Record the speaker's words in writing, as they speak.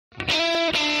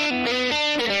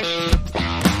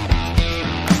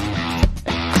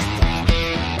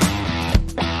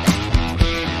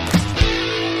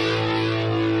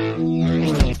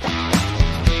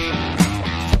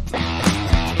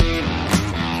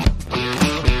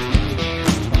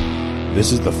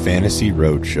This is the Fantasy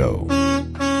Roadshow.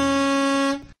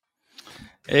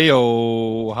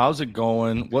 Heyo, how's it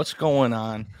going? What's going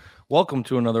on? Welcome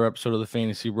to another episode of the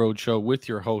Fantasy Roadshow with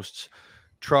your hosts,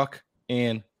 Truck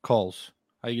and Culls.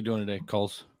 How you doing today,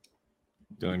 Culls?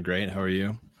 Doing great. How are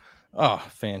you? Oh,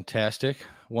 fantastic.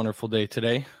 Wonderful day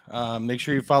today. Make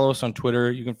sure you follow us on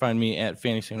Twitter. You can find me at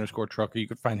fantasy_trucker. You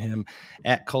can find him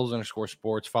at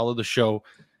Culls_sports. Follow the show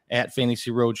at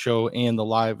Fantasy Roadshow and the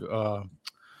live.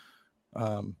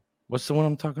 What's the one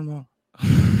I'm talking about?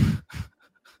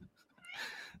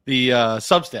 The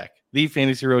Substack, the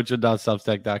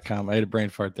fantasyroadshow.substack.com. I had a brain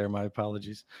fart there. My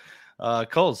apologies.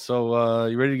 Culls, so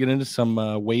you ready to get into some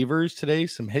waivers today?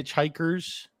 Some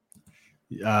hitchhikers?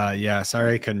 Yeah,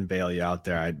 sorry I couldn't bail you out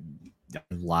there. I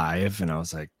live and I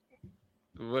was like,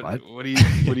 What are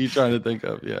you trying to think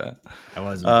of? Yeah. I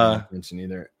wasn't paying attention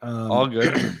either. All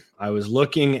good. I was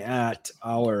looking at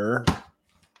our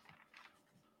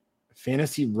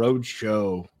Fantasy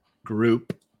Roadshow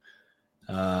group.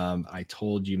 I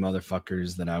told you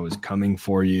motherfuckers that I was coming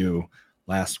for you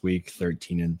last week,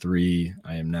 13-3.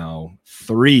 I am now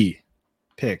three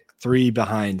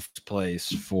behind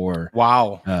place for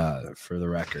the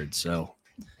record. So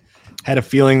had a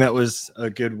feeling that was a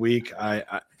good week.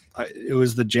 It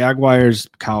was the Jaguars,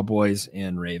 Cowboys,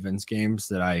 and Ravens games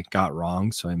that I got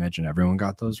wrong. So I imagine everyone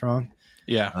got those wrong.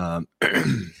 Yeah.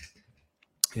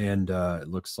 And it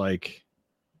looks like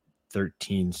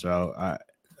 13. So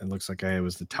it looks like I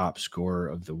was the top scorer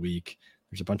of the week.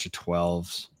 There's a bunch of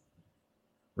 12s.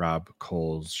 Rob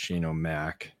Coles, Shane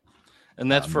O'Mac. And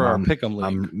that's for our Pick'em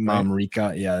League.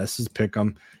 Rika. Yeah, this is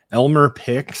Pick'em. Elmer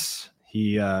Picks.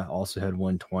 He also had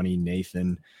 120.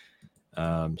 Nathan.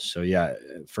 So yeah,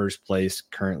 first place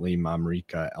currently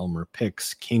Mamrika, Elmer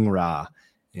Picks, King Ra,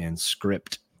 and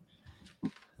Script.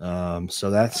 So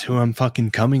that's who I'm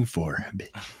fucking coming for.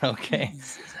 Okay.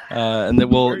 And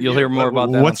then you'll hear more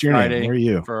about that. What's on your Friday name? Where are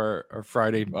you? For our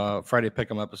Friday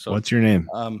Pick'em episode. What's your name?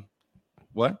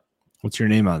 What? What's your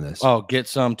name on this? Oh, get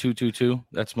some 222.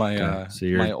 That's my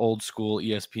my old school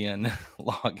ESPN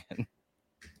login.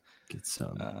 Get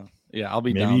some. Yeah, I'll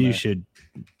be maybe down you there. should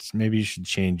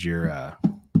change your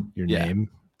name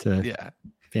to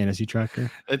Fantasy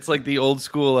Tracker. It's like the old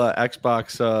school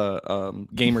Xbox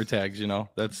gamer tags, you know.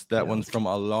 That one's from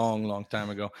a long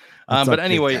time ago. But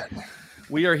anyway,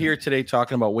 we are here today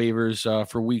talking about waivers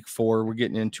for week 4. We're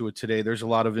getting into it today. There's a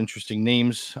lot of interesting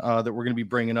names that we're going to be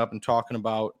bringing up and talking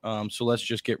about. So let's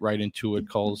just get right into it,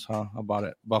 Culls. How about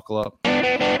it? Buckle up.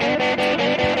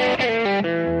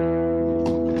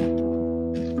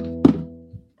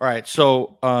 All right,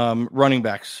 so running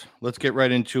backs. Let's get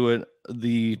right into it.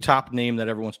 The top name that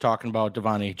everyone's talking about,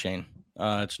 Devon A-Chain.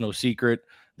 It's no secret.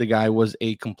 The guy was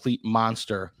a complete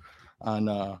monster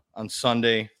on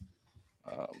Sunday.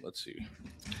 Let's see.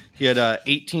 He had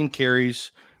 18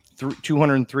 carries,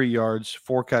 203 yards,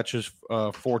 4 catches,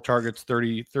 4 targets,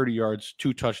 30 yards,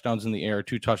 2 touchdowns in the air,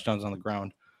 2 touchdowns on the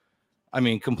ground. I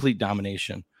mean, complete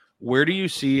domination. Where do you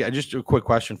see, just a quick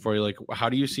question for you, like, how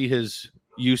do you see his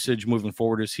usage moving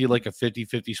forward? Is he like a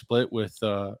 50-50 split with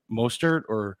Mostert,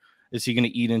 or is he going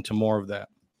to eat into more of that?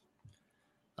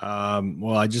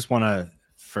 Well, I just want to,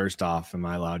 first off, am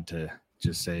I allowed to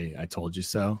just say I told you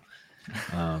so?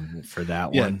 For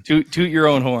that one, toot your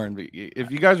own horn. If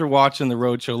you guys were watching the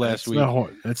roadshow last week,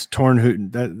 that's torn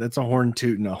hootin'. That's a horn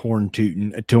tootin', a horn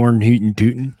tootin', a torn hootin'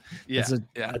 tootin'. Yeah,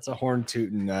 that's a horn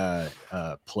tootin'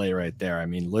 play right there. I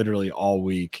mean, literally all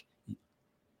week.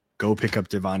 Go pick up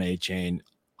Devon A-Chain.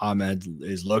 Ahmed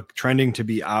is trending to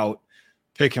be out.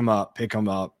 Pick him up.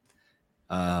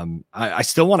 I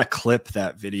still want to clip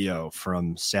that video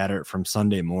from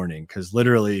Sunday morning, because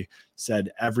literally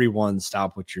said, everyone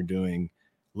stop what you're doing.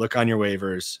 Look on your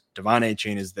waivers. Devon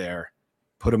A-Chain is there.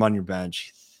 Put him on your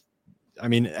bench. I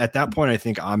mean, at that point, I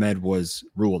think Ahmed was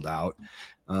ruled out.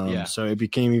 So it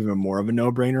became even more of a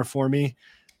no-brainer for me.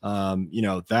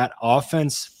 That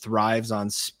offense thrives on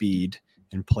speed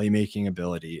and playmaking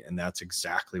ability, and that's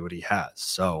exactly what he has.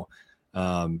 So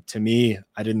to me,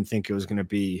 I didn't think it was going to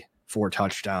be 4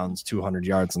 touchdowns, 200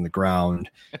 yards on the ground.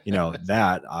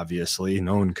 That obviously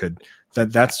no one could.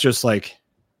 That's just like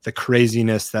the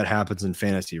craziness that happens in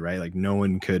fantasy, right? Like no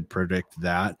one could predict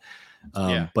that.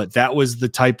 But that was the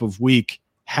type of week.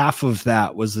 Half of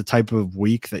that was the type of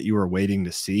week that you were waiting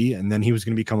to see, and then he was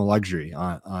going to become a luxury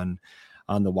on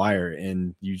the wire.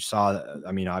 And you saw,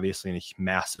 I mean, obviously in a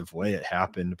massive way it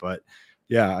happened, but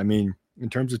yeah, I mean, in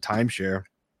terms of timeshare,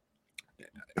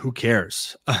 who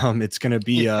cares? It's going to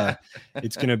be,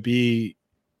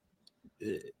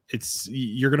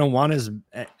 you're going to want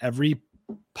every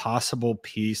possible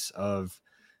piece of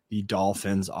the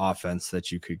Dolphins offense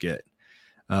that you could get.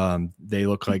 They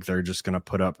look like they're just going to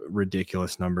put up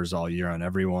ridiculous numbers all year on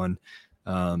everyone.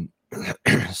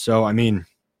 So, I mean,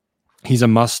 he's a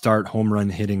must-start home run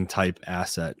hitting type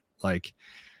asset. Like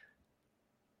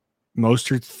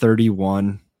Mostert's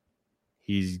 31.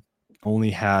 He's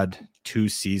only had 2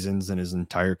 seasons in his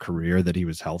entire career that he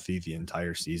was healthy the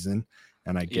entire season.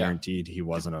 And I guaranteed he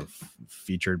wasn't a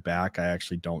featured back. I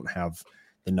actually don't have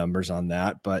the numbers on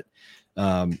that, but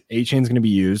A-Chain's going to be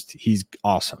used. He's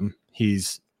awesome.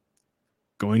 He's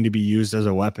going to be used as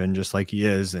a weapon just like he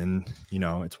is. And, you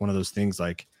know, it's one of those things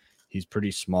like he's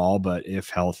pretty small, but if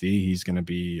healthy, he's going to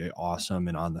be awesome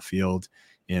and on the field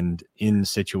and in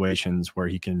situations where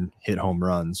he can hit home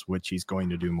runs, which he's going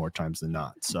to do more times than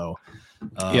not. So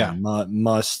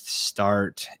must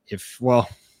start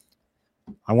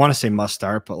I want to say must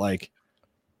start, but like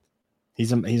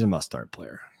he's a must start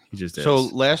player. He just is. So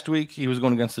last week he was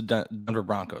going against the Denver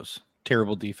Broncos.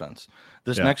 Terrible defense.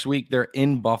 This next week they're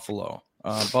in Buffalo.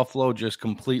 Buffalo just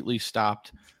completely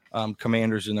stopped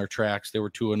Commanders in their tracks. They were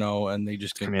 2-0 and they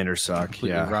just Commanders suck.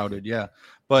 Completely routed. Yeah.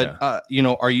 But you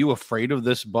know, are you afraid of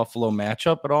this Buffalo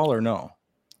matchup at all or no?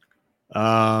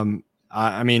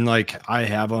 I mean, like I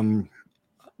have them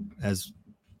as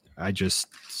I just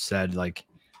said, like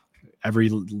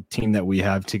every team that we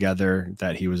have together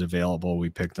that he was available, we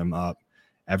picked him up.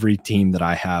 Every team that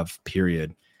I have,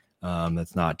 period,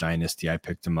 that's not dynasty, I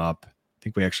picked him up. I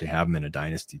think we actually have him in a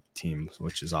dynasty team,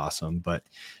 which is awesome. But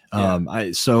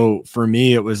so for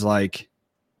me, it was like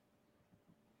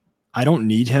I don't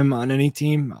need him on any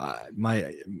team.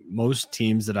 Most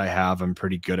teams that I have, I'm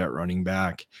pretty good at running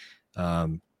back.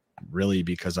 Really,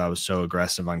 because I was so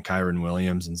aggressive on Kyron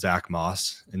Williams and Zach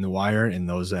Moss in the wire, and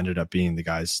those ended up being the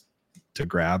guys to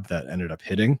grab that ended up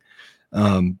hitting.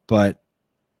 But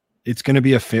it's going to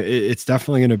be it's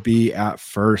definitely going to be at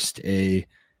first a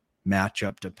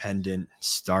matchup dependent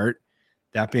start.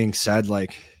 That being said,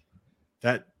 like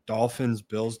that Dolphins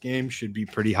Bills game should be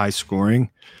pretty high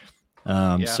scoring.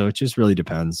 So it just really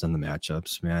depends on the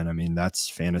matchups, man. I mean, that's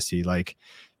fantasy. Like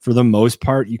for the most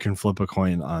part, you can flip a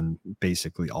coin on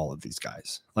basically all of these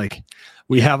guys. Like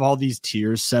we have all these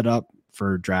tiers set up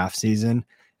for draft season,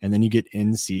 and then you get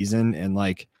in season, and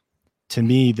like to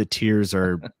me, the tiers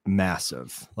are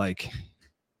massive. Like,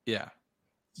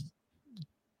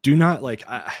 do not like.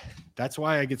 That's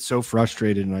why I get so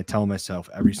frustrated, and I tell myself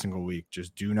every single week,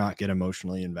 just do not get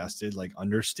emotionally invested. Like,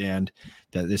 understand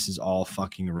that this is all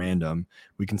fucking random.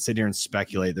 We can sit here and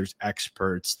speculate. There's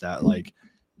experts that like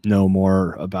know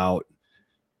more about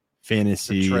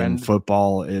fantasy and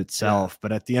football itself,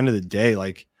 but at the end of the day,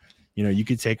 like, you know, you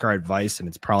could take our advice and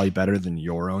it's probably better than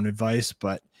your own advice,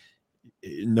 but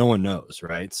no one knows,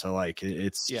 right? So like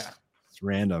it's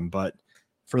random, but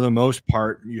for the most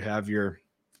part, you have your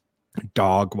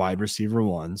dog wide receiver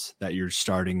ones that you're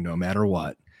starting no matter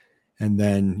what, and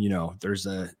then you know there's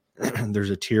a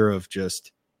tier of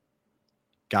just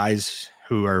guys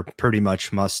who are pretty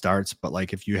much must starts, but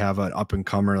like if you have an up and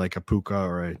comer like a Puka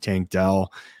or a Tank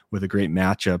Dell with a great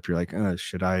matchup, you're like,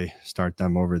 should I start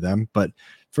them over them? But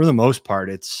for the most part,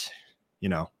 it's, you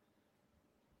know,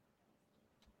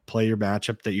 play your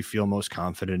matchup that you feel most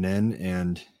confident in,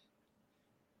 and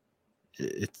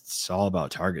it's all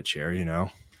about target share, you know.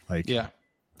 Like,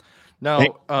 no,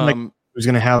 who's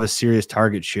going to have a serious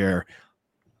target share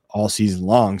all season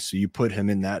long? So you put him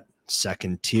in that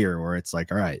second tier where it's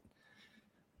like, all right,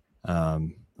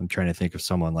 I'm trying to think of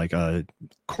someone like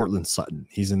Cortland Sutton.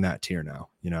 He's in that tier now,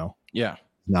 you know.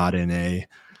 Not in an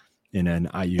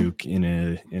Ayuk, in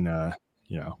a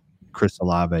you know, Chris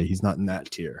Olave. He's not in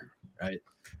that tier, right?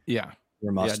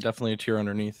 Definitely a tier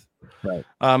underneath. Right.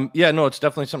 No, it's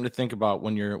definitely something to think about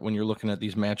when you're looking at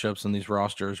these matchups and these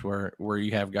rosters where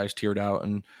you have guys tiered out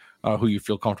and who you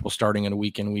feel comfortable starting in a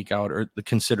week in, week out, or the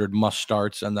considered must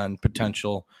starts and then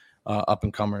potential up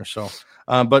and comers. So,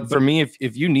 but for me,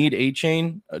 if you need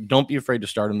A-Chain, don't be afraid to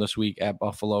start him this week at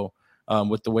Buffalo.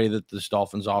 With the way that this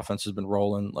Dolphins offense has been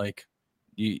rolling, like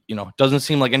you know, it doesn't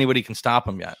seem like anybody can stop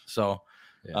him yet. So,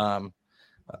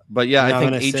 but I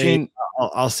think A-Chain.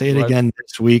 I'll say it again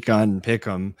this week on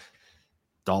Pick'em.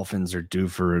 Dolphins are due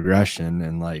for regression,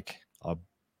 and like I'll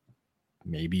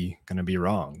maybe gonna be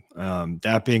wrong.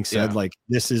 That being said, like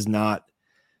this is not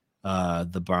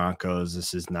the Broncos.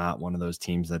 This is not one of those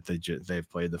teams that they've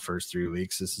played the first 3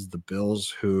 weeks. This is the Bills,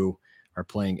 who are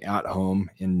playing at home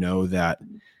and know that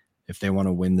if they want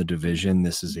to win the division,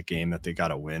 this is a game that they got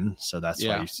to win. So that's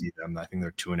why you see them. I think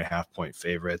they're 2.5-point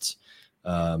favorites.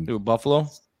 Buffalo.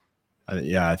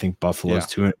 I think Buffalo's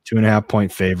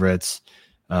 2.5-point favorites.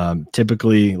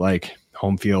 Typically, like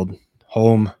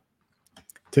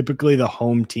typically the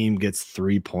home team gets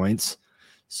 3 points.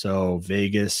 So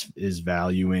Vegas is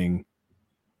valuing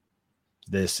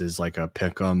this as like a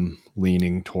pick 'em,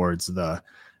 leaning towards the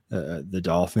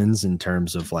Dolphins in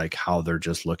terms of like how they're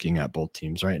just looking at both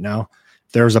teams right now.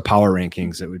 If there's a power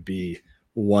rankings, it would be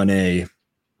 1A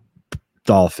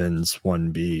Dolphins,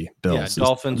 1B Bills. Yeah,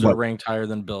 Dolphins are ranked higher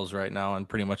than Bills right now in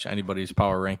pretty much anybody's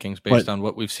power rankings based on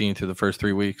what we've seen through the first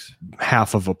 3 weeks.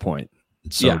 Half of a point.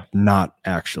 So not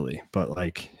actually, but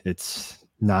like it's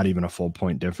not even a full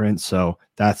point difference. So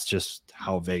that's just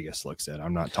how Vegas looks at it.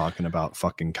 I'm not talking about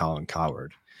fucking Colin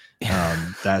Cowherd.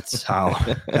 That's how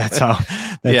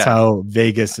how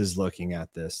Vegas is looking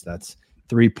at this. That's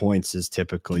 3 points is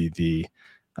typically the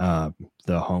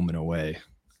home and away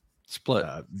split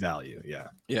value.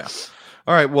 Yeah.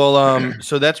 All right. Well,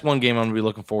 so that's one game I'm gonna be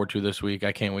looking forward to this week.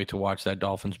 I can't wait to watch that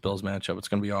Dolphins Bills matchup. It's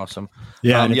gonna be awesome.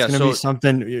 Yeah, and it's gonna be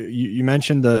something. You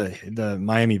mentioned the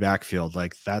Miami backfield.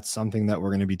 Like that's something that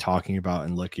we're gonna be talking about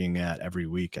and looking at every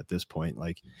week at this point.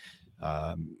 Like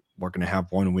we're gonna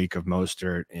have 1 week of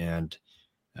Mostert and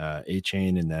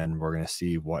A-Chain, and then we're gonna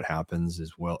see what happens.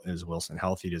 Is Wilson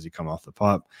healthy? Does he come off the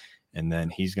pup? And then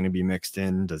he's gonna be mixed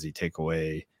in. Does he take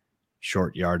away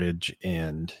short yardage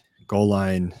and goal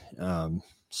line?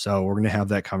 So we're going to have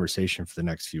that conversation for the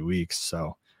next few weeks.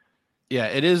 So yeah,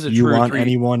 it is you want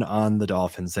anyone on the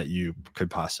Dolphins that you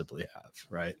could possibly have,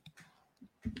 right?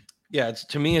 Yeah,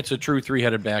 to me, it's a true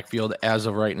 3-headed backfield as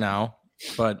of right now.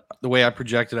 But the way I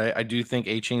projected, I do think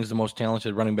A-Chain is the most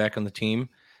talented running back on the team.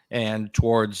 And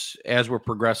as we're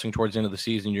progressing towards the end of the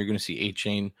season, you're going to see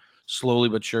A-Chain slowly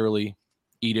but surely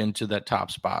eat into that top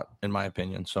spot, in my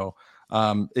opinion. So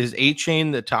is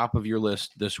A-Chain the top of your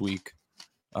list this week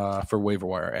for waiver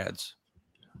wire ads?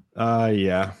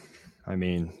 Yeah. I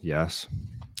mean, yes.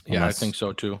 Yeah, I think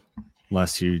so too.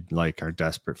 Unless you are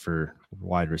desperate for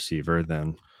wide receiver,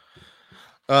 then.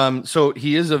 So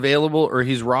he is available, or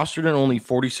he's rostered in only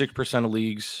 46% of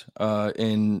leagues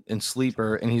in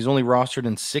Sleeper, and he's only rostered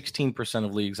in 16%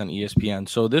 of leagues on ESPN.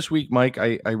 So this week, Mike,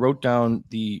 I wrote down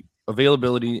the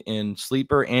availability in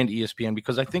Sleeper and ESPN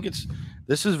because I think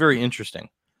this is very interesting.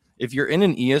 If you're in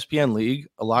an ESPN league,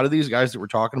 a lot of these guys that we're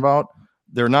talking about,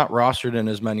 they're not rostered in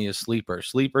as many as Sleeper.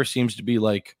 Sleeper seems to be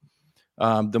like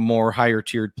the more higher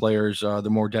tiered players, the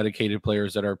more dedicated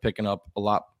players that are picking up a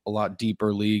lot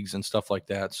deeper leagues and stuff like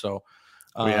that. So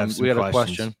we had a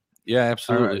question. Yeah,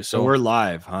 absolutely. Right, so we're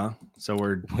live, huh? So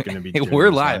we're going to be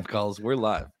we're live, calls. We're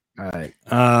live. All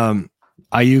right.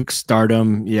 Ayuk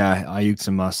stardom. Yeah, Ayuk's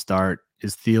a must start.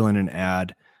 Is Thielen an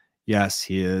ad? Yes,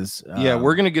 he is. Yeah,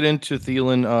 we're going to get into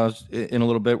Thielen in a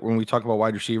little bit when we talk about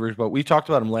wide receivers, but we talked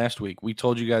about him last week. We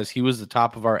told you guys he was the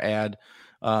top of our ad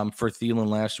for Thielen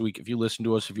last week. If you listen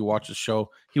to us, if you watch the show,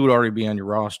 he would already be on your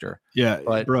roster. Yeah,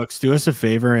 but Brooks, do us a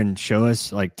favor and show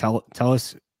us, tell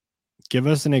us, give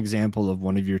us an example of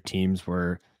one of your teams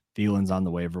where Thielen's on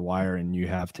the waiver wire and you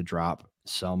have to drop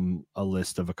a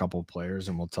list of a couple of players,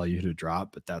 and we'll tell you who to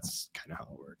drop. But that's kind of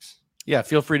how it works. Yeah,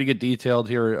 feel free to get detailed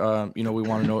here. We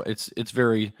want to know. It's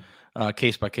very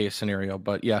case by case scenario,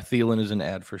 but yeah, Thielen is an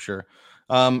ad for sure.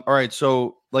 All right,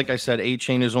 so like I said,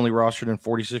 A-Chain is only rostered in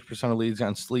 46% of leagues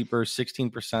on Sleeper,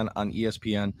 16% on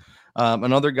ESPN.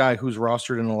 Another guy who's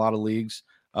rostered in a lot of leagues,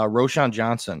 Roshan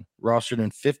Johnson, rostered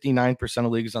in 59%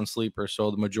 of leagues on Sleeper,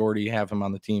 so the majority have him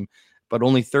on the team, but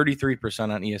only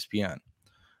 33% on ESPN.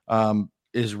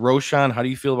 Is Roshan? How do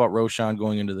you feel about Roshan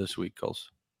going into this week, Coles?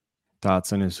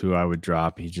 Dotson is who I would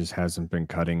drop. He just hasn't been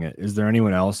cutting it. Is there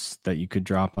anyone else that you could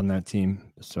drop on that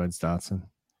team besides Dotson?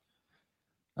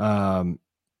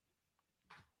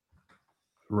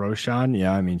 Roshan,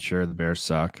 yeah, I mean, sure, the Bears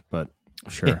suck, but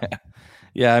sure.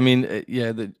 Yeah, I mean,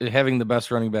 having the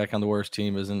best running back on the worst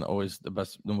team isn't always the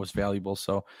most valuable.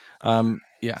 So,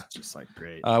 yeah, just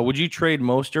great. Would you trade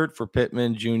Mostert for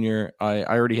Pittman Jr.? I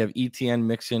already have ETN,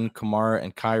 Mixon, Kamara,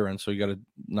 and Kyron, so you got a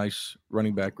nice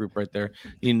running back group right there.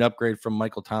 You need an upgrade from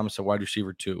Michael Thomas at wide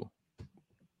receiver 2.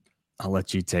 I'll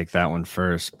let you take that one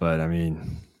first, but I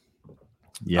mean,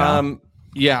 yeah.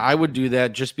 Yeah, I would do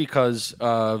that just because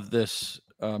of this.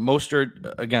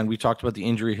 Mostert, again, we talked about the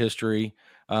injury history.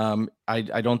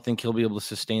 I don't think he'll be able to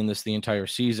sustain this the entire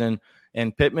season.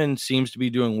 And Pittman seems to be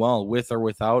doing well with or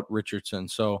without Richardson.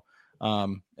 So,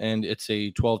 and it's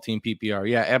a 12-team PPR.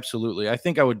 Yeah, absolutely. I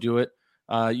think I would do it.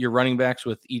 Your running backs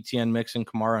with ETN, Mixon,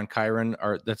 Kamara, and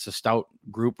Kyron that's a stout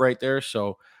group right there.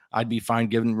 So I'd be fine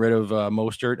getting rid of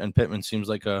Mostert, and Pittman seems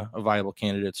like a viable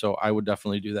candidate. So I would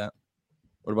definitely do that.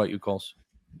 What about you, Coles?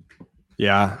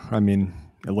 Yeah, I mean,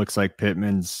 it looks like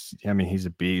he's a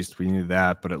beast. We knew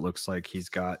that, but it looks like he's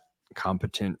got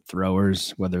competent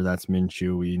throwers, whether that's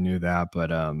Minshew, we knew that.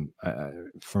 But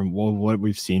from what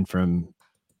we've seen from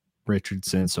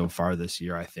Richardson so far this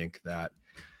year, I think that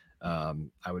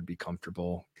I would be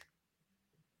comfortable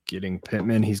getting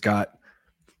Pittman. He's got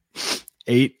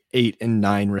 8, and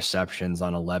 9 receptions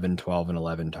on 11, 12, and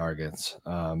 11 targets.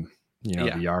 The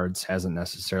yards hasn't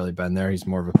necessarily been there. He's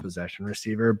more of a possession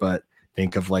receiver, but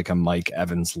think of like a Mike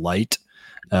Evans light.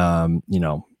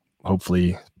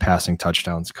 Hopefully passing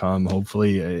touchdowns come.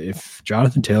 Hopefully if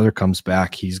Jonathan Taylor comes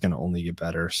back, he's going to only get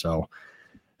better. So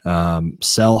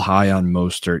sell high on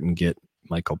Mostert and get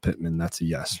Michael Pittman. That's a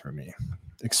yes for me,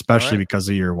 especially because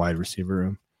of your wide receiver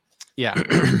room. Yeah,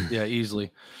 yeah,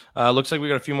 easily. Looks like we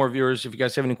got a few more viewers. If you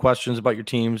guys have any questions about your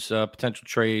teams, potential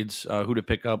trades, who to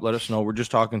pick up, let us know. We're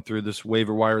just talking through this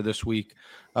waiver wire this week.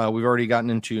 We've already gotten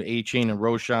into A-Chain and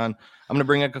Roshan. I'm going to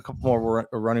bring up a couple more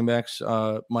running backs.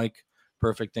 Mike,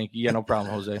 perfect. Thank you. Yeah, no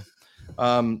problem, Jose.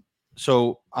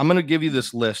 So I'm going to give you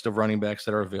this list of running backs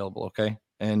that are available, okay?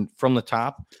 And from the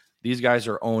top, these guys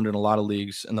are owned in a lot of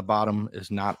leagues, and the bottom is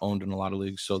not owned in a lot of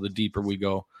leagues. So the deeper we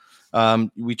go.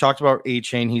 We talked about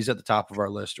A-Chain. He's at the top of our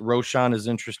list. Roshan is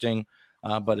interesting,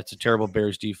 but it's a terrible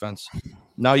Bears defense.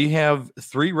 Now you have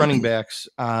 3 running backs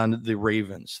on the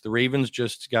Ravens. The Ravens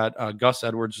just got Gus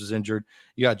Edwards is injured.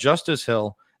 You got Justice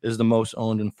Hill is the most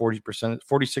owned in 40%,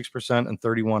 46% and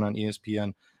 31 on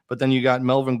ESPN. But then you got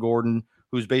Melvin Gordon,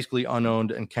 who's basically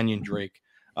unowned, and Kenyon Drake.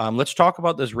 Let's talk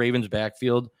about this Ravens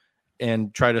backfield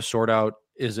and try to sort out,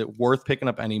 is it worth picking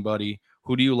up anybody?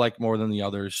 Who do you like more than the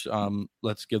others?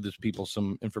 Let's give these people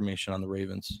some information on the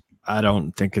Ravens. I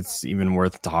don't think it's even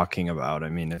worth talking about. I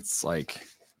mean, it's like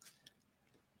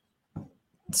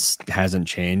it hasn't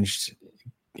changed,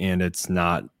 and it's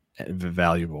not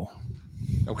valuable.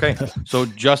 Okay, so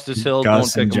Justice Hill,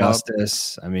 Gus don't pick him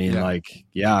Justice. up. I mean,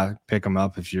 pick them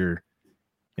up if you're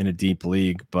in a deep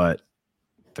league, but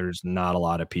there's not a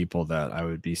lot of people that I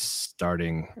would be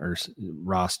starting or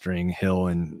rostering Hill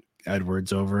and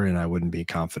Edwards over, and I wouldn't be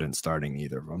confident starting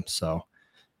either of them. So,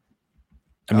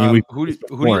 I mean, who do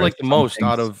you like the most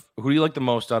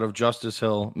out of Justice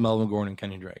Hill, Melvin Gordon, and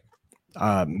Kenyon Drake?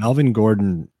 Melvin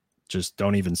Gordon, just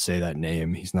don't even say that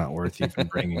name. He's not worth even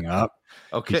bringing up.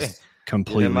 Okay, he's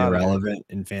completely irrelevant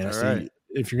in fantasy. Right.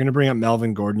 If you're going to bring up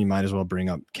Melvin Gordon, you might as well bring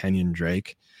up Kenyon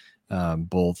Drake.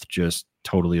 Both just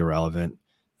totally irrelevant.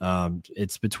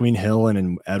 It's between Hill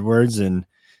and Edwards, and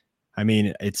I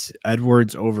mean, it's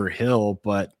Edwards over Hill,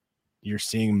 but you're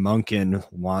seeing Monken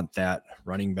want that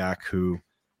running back who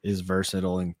is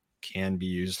versatile and can be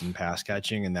used in pass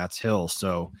catching, and that's Hill.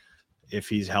 So if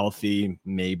he's healthy,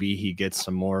 maybe he gets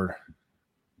some more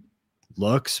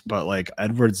looks, but like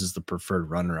Edwards is the preferred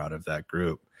runner out of that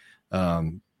group.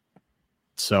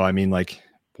 So, I mean, like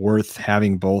worth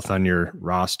having both on your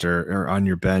roster or on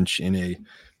your bench in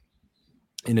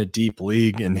a deep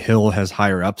league, and Hill has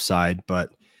higher upside,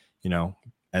 but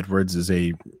Edwards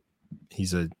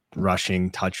he's a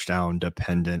rushing touchdown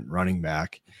dependent running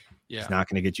back. Yeah. He's not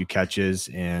going to get you catches,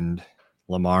 and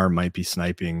Lamar might be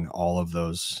sniping all of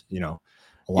those, a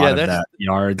lot of that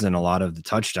yards and a lot of the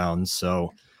touchdowns.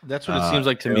 So that's what it seems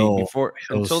like to me.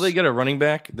 Until they get a running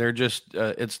back, they're just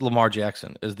it's Lamar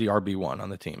Jackson is the RB1 on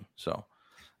the team. So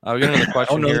we got another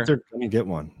question I don't know here. If they're going to get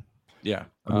one. Yeah.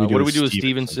 What do we do with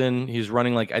Stevenson? He's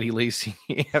running like Eddie Lacy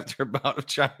after a bout of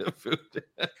China food.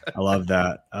 I love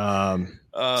that.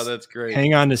 Oh, that's great.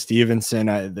 Hang on to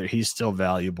Stevenson. He's still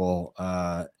valuable.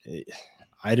 I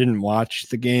didn't watch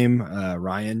the game.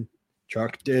 Ryan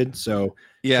Chuck did. So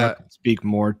Chuck can speak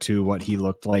more to what he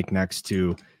looked like next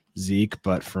to Zeke.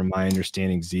 But from my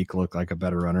understanding, Zeke looked like a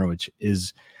better runner, which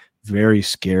is very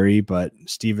scary. But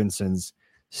Stevenson's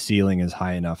ceiling is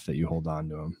high enough that you hold on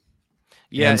to him.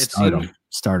 Yeah,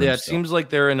 it seems like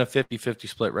they're in a 50-50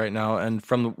 split right now. And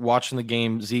from watching the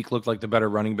game, Zeke looked like the better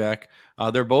running back.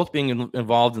 They're both being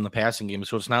involved in the passing game.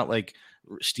 So it's not like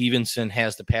Stevenson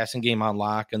has the passing game on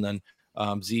lock and then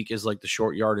Zeke is like the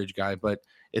short yardage guy, but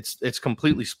it's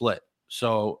completely split.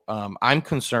 So I'm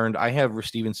concerned. I have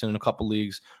Stevenson in a couple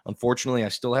leagues. Unfortunately, I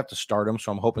still have to start him,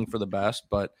 so I'm hoping for the best,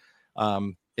 but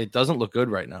it doesn't look good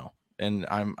right now. And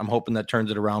I'm hoping that turns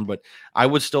it around, but I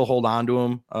would still hold on to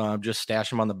him. Just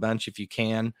stash him on the bench if you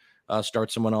can.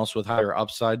 Start someone else with higher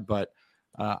upside, but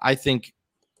I think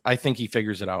he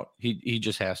figures it out. He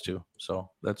just has to.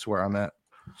 So that's where I'm at.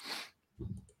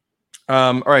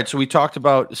 All right. So we talked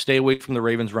about stay away from the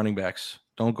Ravens running backs.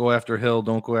 Don't go after Hill.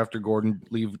 Don't go after Gordon.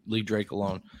 Leave Drake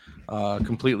alone.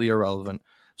 Completely irrelevant.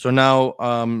 So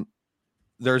now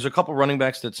there's a couple running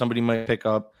backs that somebody might pick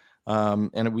up,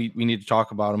 and we need to talk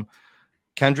about them.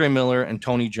 Kendre Miller and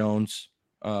Tony Jones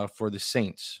for the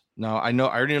Saints. Now, I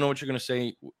already know what you're going to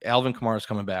say. Alvin Kamara is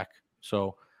coming back.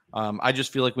 So I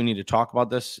just feel like we need to talk about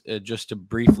this just to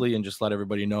briefly and just let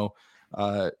everybody know.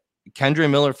 Kendre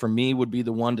Miller for me would be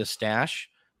the one to stash,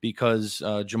 because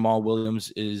Jamal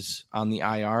Williams is on the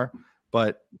IR,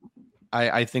 but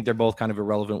I think they're both kind of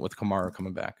irrelevant with Kamara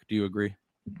coming back. Do you agree?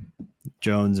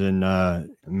 Jones and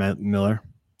Miller.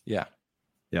 Yeah.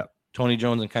 Yeah. Tony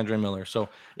Jones and Kendre Miller. So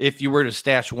if you were to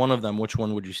stash one of them, which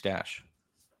one would you stash?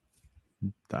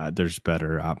 There's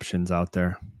better options out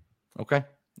there. Okay.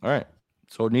 All right.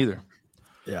 So neither.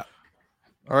 Yeah.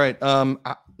 All right.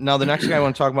 Now the next guy I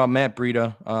want to talk about, Matt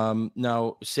Breida.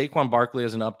 Now Saquon Barkley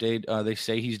has an update. They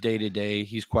say he's day to day.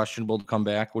 He's questionable to come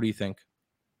back. What do you think?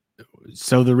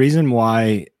 So the reason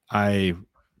why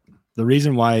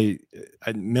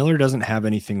Miller doesn't have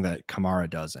anything that Kamara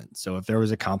doesn't. So if there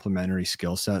was a complementary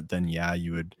skill set, then yeah,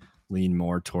 you would lean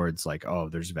more towards like, oh,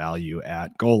 there's value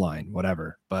at goal line,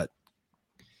 whatever. But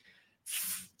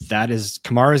that is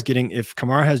Kamara's getting, if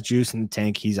Kamara has juice in the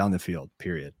tank, he's on the field,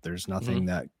 period. There's nothing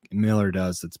that Miller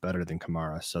does that's better than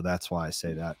Kamara. So that's why I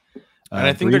say that. And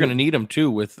I think they're going to need him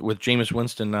too with Jameis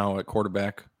Winston now at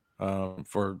quarterback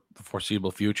for the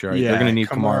foreseeable future. Yeah, they're going to need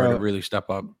Kamara to really step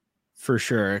up. For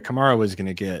sure. Kamara was going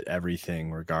to get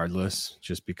everything regardless,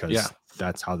 just because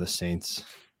that's how the Saints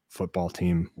football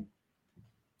team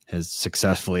has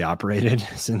successfully operated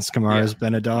since Kamara has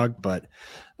been a dog. But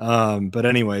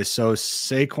anyway, so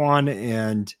Saquon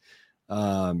and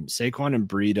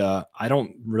Breida, I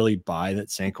don't really buy that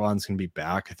Saquon's going to be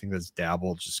back. I think that's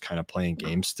Dabble just kind of playing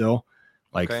games still.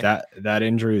 Like that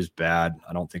injury is bad.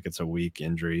 I don't think it's a weak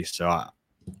injury. So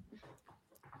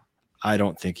I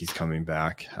don't think he's coming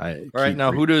back. All right,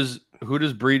 now who does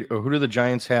Breida, or who do the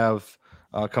Giants have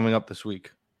coming up this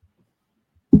week?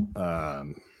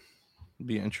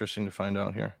 Be interesting to find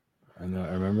out here. I know.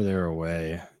 I remember they were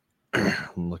away.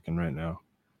 I'm looking right now.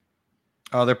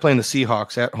 Oh, they're playing the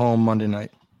Seahawks at home Monday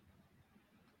night.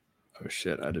 Oh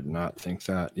shit! I did not think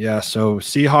that. Yeah, so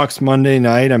Seahawks Monday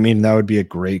night. I mean, that would be a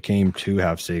great game to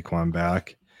have Saquon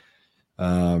back.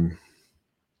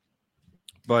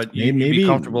 But you'd be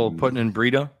comfortable putting in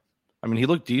Breida? I mean, he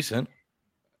looked decent.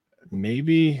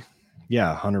 Maybe,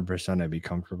 yeah, 100%. I'd be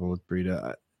comfortable with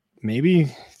Breida.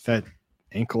 Maybe that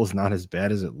ankle is not as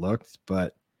bad as it looked,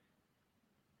 but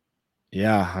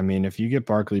yeah, I mean, if you get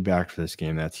Barkley back for this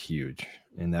game, that's huge,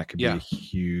 and that could be a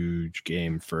huge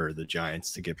game for the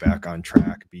Giants to get back on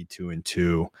track, be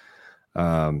 2-2.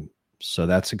 So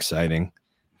that's exciting.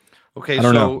 Okay, I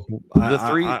don't know. The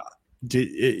three.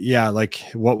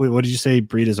 What did you say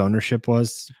Breida's ownership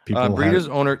was? Breida's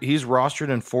owner, he's rostered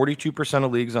in 42%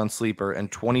 of leagues on Sleeper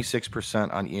and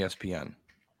 26% on ESPN.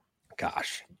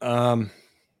 Gosh, I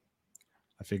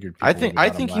figured. I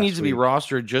think he needs to be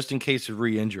rostered just in case of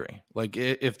re-injury. Like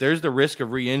if there's the risk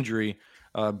of re-injury,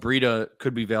 Breida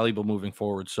could be valuable moving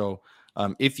forward. So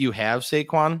if you have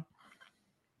Saquon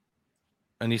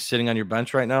and he's sitting on your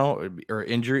bench right now, or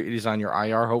injury, he's on your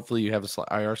IR. Hopefully you have a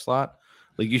IR slot.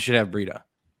 Like you should have Breida.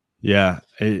 Yeah,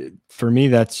 for me,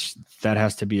 that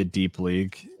has to be a deep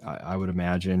league. I would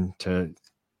imagine to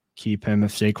keep him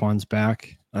if Saquon's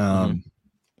back,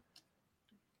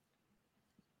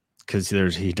 because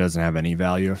he doesn't have any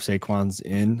value if Saquon's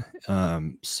in.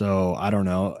 So I don't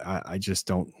know. I just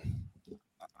don't.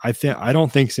 I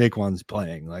don't think Saquon's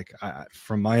playing. Like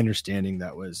from my understanding,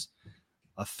 that was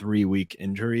a 3-week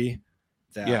injury.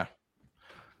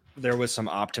 There was some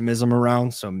optimism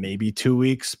around, so maybe 2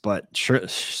 weeks, but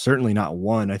certainly not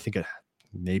one. I think it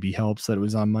maybe helps that it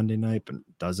was on Monday night, but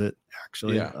does it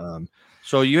actually? Yeah.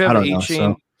 So you have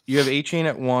A-Chain. You have A-Chain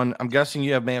at 1. I'm guessing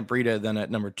you have Matt Breida then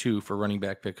at number 2 for running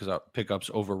back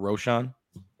pickups over Roshan.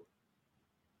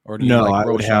 Or do you like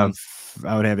Roshan?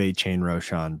 I would have A-Chain,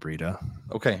 Roshan, Breida.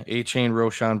 Okay, A-Chain,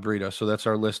 Roshan, Breida. So that's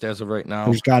our list as of right now.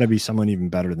 There's got to be someone even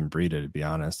better than Breida, to be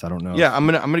honest. I don't know. Yeah, I'm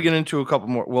gonna get into a couple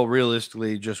more. Well,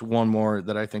 realistically, just one more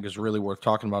that I think is really worth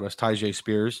talking about is Tyjae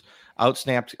Spears.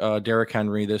 Outsnapped Derrick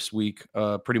Henry this week.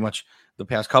 Pretty much the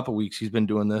past couple weeks he's been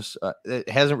doing this. It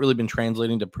hasn't really been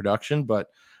translating to production, but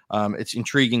it's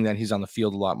intriguing that he's on the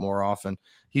field a lot more often.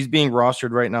 He's being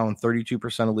rostered right now in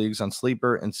 32% of leagues on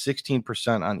Sleeper and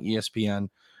 16% on ESPN.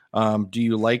 Do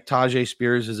you like Tyjae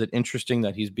Spears? Is it interesting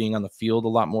that he's being on the field a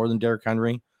lot more than Derrick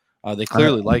Henry? They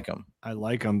clearly like him. I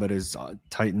like him, but his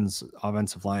Titans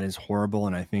offensive line is horrible,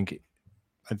 and I think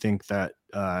that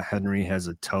Henry has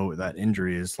a toe. That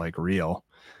injury is like real,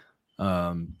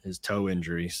 his toe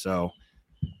injury. So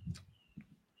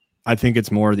I think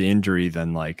it's more the injury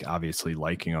than like obviously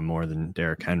liking him more than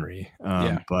Derrick Henry.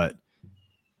 But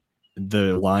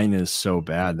the line is so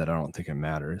bad that I don't think it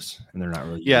matters, and they're not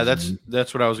really. Yeah,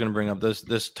 that's what I was going to bring up.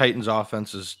 This Titans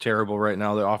offense is terrible right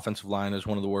now. The offensive line is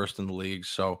one of the worst in the league.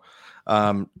 So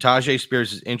Tyjae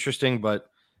Spears is interesting, but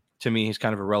to me, he's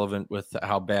kind of irrelevant with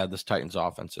how bad this Titans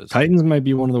offense is. Titans might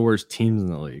be one of the worst teams in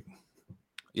the league.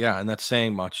 Yeah, and that's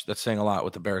saying much. That's saying a lot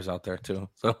with the Bears out there too.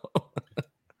 So,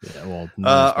 Yeah, well,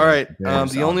 all right.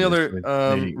 Bears, The only other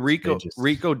they just-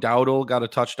 Rico Dowdle got a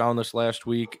touchdown this last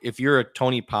week. If you're a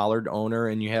Tony Pollard owner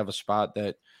and you have a spot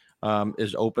that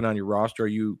is open on your roster, are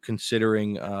you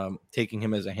considering taking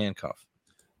him as a handcuff?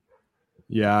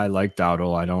 Yeah, I like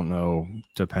Dowdle. I don't know,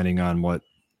 depending on what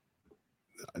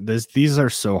these are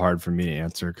so hard for me to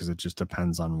answer because it just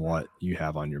depends on what you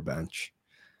have on your bench.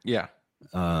 Yeah.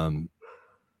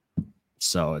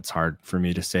 So it's hard for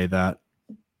me to say that.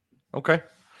 Okay.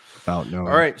 Without knowing.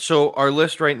 All right. So our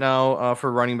list right now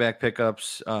for running back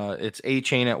pickups, it's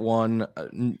A-Chain at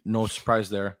 1. No surprise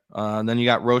there. And then you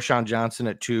got Roschon Johnson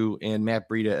at 2 and Matt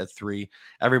Breida at 3.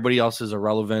 Everybody else is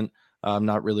irrelevant.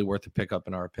 Not really worth a pickup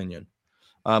in our opinion.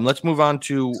 Let's move on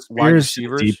to wide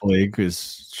receivers. Deep league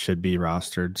should be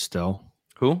rostered still.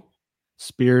 Who?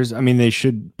 Spears. I mean, they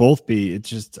should both be. It's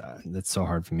just that's so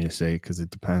hard for me to say because it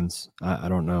depends. I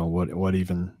don't know what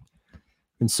even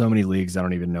in so many leagues. I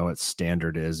don't even know what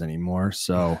standard is anymore.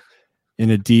 So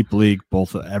in a deep league,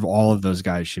 all of those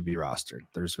guys should be rostered.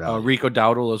 There's value. Rico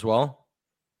Dowdle as well.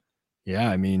 Yeah,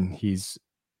 I mean he's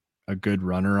a good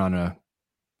runner on a.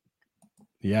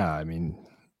 Yeah, I mean.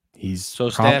 He's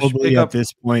probably at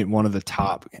this point one of the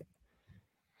top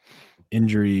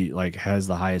injury, like has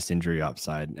the highest injury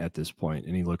upside at this point,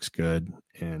 and he looks good,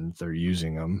 and they're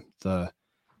using him.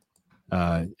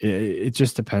 It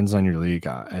just depends on your league.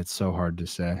 It's so hard to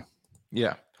say.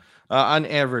 Yeah, on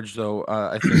average though,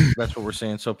 I think that's what we're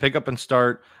saying. So pick up and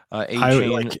start.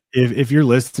 If you're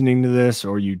listening to this,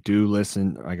 or you do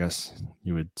listen, I guess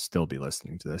you would still be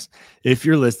listening to this. If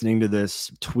you're listening to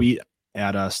this, tweet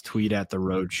at us, tweet at the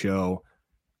Road Show.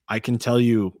 I can tell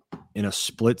you in a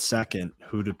split second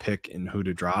who to pick and who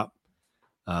to drop,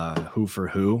 who for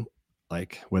who,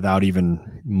 like without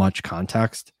even much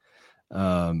context.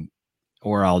 Or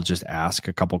I'll just ask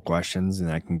a couple questions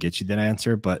and I can get you that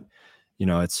answer. But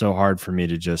it's so hard for me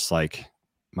to just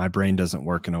my brain doesn't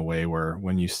work in a way where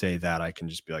when you say that, I can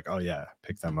just be like, oh yeah,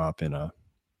 pick them up in a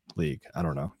league. I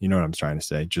don't know. You know what I'm trying to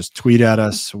say? Just tweet at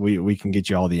us. We can get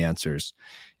you all the answers.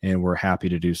 And we're happy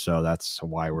to do so. That's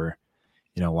why we're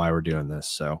doing this.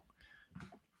 So,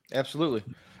 absolutely.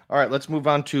 All right, let's move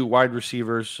on to wide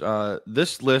receivers.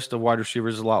 This list of wide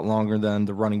receivers is a lot longer than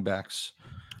the running backs.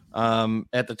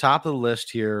 At the top of the list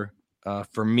here,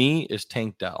 for me, is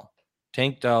Tank Dell.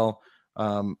 Tank Dell,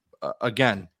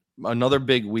 again, another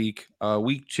big week.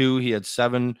 Week 2, he had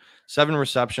seven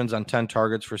receptions on 10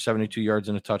 targets for 72 yards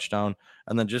and a touchdown.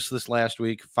 And then just this last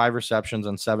week, 5 receptions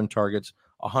on 7 targets,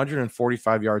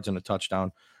 145 yards and a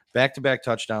touchdown, back-to-back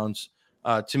touchdowns.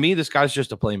 To me, this guy's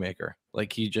just a playmaker.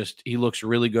 Like he looks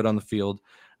really good on the field.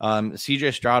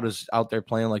 CJ Stroud is out there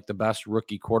playing like the best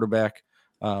rookie quarterback.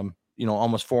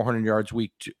 Almost 400 yards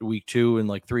week 2 and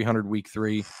like 300 week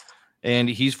 3. And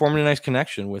he's forming a nice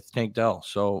connection with Tank Dell.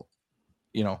 So,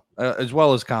 as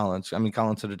well as Collins. I mean,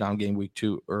 Collins had a down game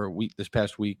this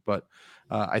past week, but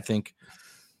I think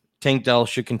Tank Dell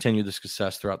should continue the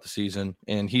success throughout the season,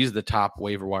 and he's the top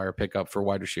waiver wire pickup for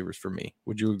wide receivers for me.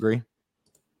 Would you agree?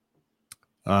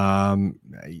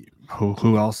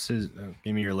 Who else is?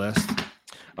 Give me your list.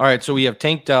 All right, so we have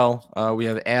Tank Dell. We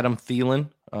have Adam Thielen.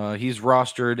 He's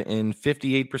rostered in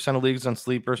 58% of leagues on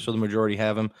Sleeper, so the majority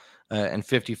have him, and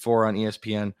 54 on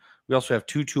ESPN. We also have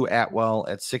Tutu Atwell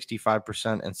at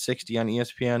 65% and 60 on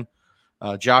ESPN.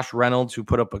 Josh Reynolds, who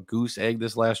put up a goose egg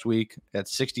this last week at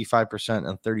 65%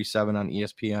 and 37 on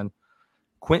ESPN.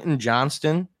 Quentin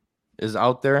Johnston is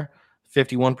out there,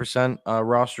 51%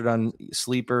 rostered on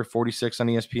Sleeper, 46 on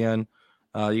ESPN.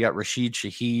 You got Rashid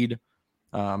Shaheed.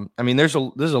 This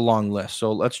is a long list,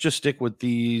 so let's just stick with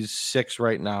these 6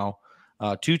 right now.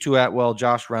 Tutu Atwell,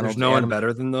 Josh Reynolds. There's no one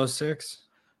better than those 6?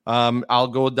 I'll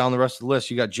go down the rest of the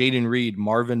list. You got Jaden Reed,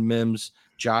 Marvin Mims,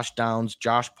 Josh Downs,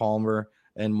 Josh Palmer,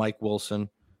 and Mike Wilson.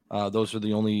 Those are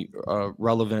the only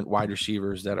relevant wide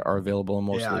receivers that are available in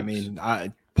most leagues.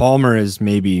 Palmer is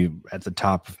maybe at the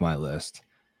top of my list.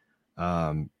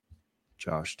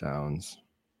 Josh Downs,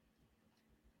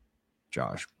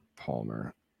 Josh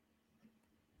Palmer.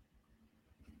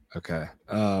 Okay.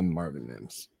 Marvin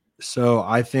Mims. So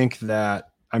I think that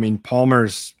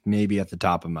Palmer's maybe at the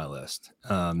top of my list.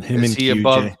 Is he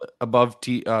QJ,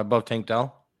 above Tank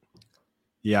Dell?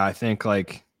 Yeah, I think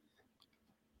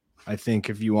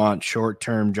if you want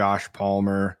short-term Josh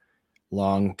Palmer,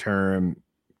 long-term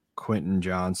Quentin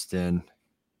Johnston,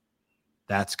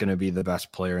 that's going to be the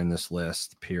best player in this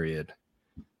list, period.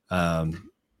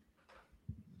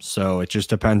 So it just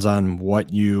depends on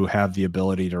what you have the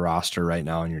ability to roster right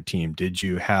now on your team. Did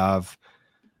you have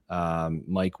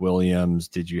Mike Williams?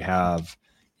 Did you have,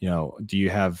 do you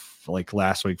have, like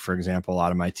last week, for example, a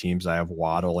lot of my teams, I have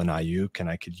Waddle and Ayuk, and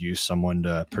I could use someone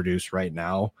to produce right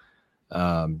now.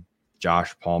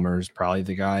 Josh Palmer is probably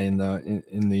the guy in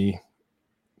the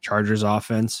Chargers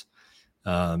offense.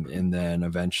 And then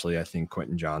eventually I think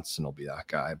Quentin Johnson will be that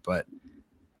guy, but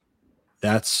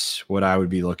that's what I would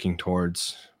be looking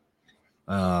towards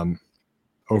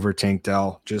over Tank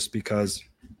Dell, just because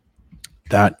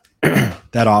that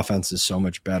offense is so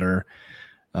much better.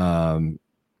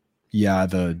 Yeah,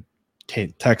 the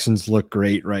Texans look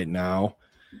great right now,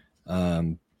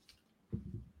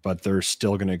 but they're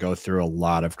still going to go through a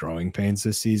lot of growing pains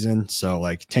this season. So,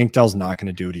 like, Tank Dell's not going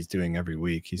to do what he's doing every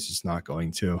week. He's just not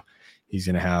going to. He's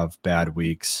going to have bad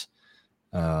weeks.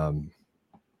 I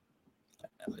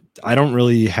don't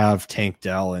really have Tank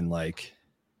Dell in, like,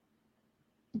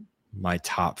 my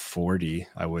top 40,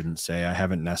 I wouldn't say. I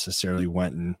haven't necessarily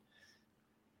went and,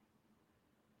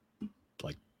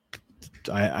 like,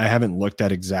 I haven't looked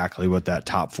at exactly what that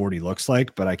top 40 looks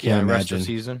like, but I can't imagine. Rest of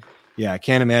season. Yeah, I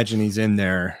can't imagine he's in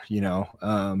there,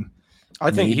 I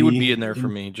think he would be in there for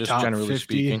me, just generally 50.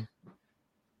 Speaking.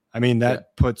 I mean,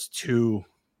 that puts 2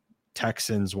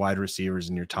 Texans wide receivers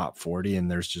in your top 40, and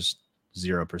there's just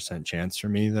 0% chance for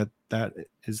me that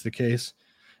is the case.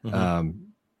 Mm-hmm.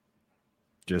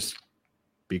 Just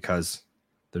because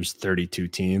there's 32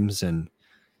 teams, and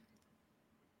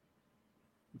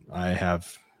I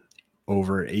have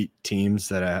over 8 teams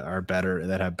that are better,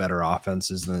 that have better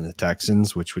offenses than the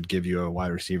Texans, which would give you a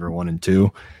wide receiver 1 and 2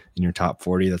 in your top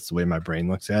 40. That's the way my brain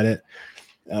looks at it.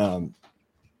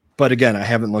 But again, I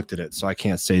haven't looked at it, so I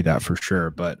can't say that for sure.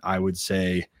 But I would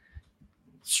say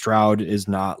Stroud is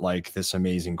not like this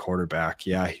amazing quarterback.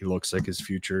 Yeah, he looks like his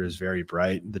future is very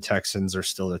bright. The Texans are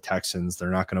still the Texans.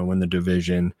 They're not going to win the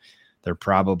division. They're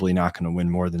probably not going to win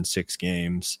more than 6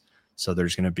 games. So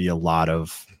there's going to be a lot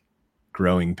of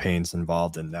growing pains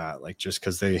involved in that. Like, just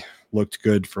because they looked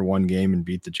good for 1 game and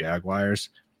beat the Jaguars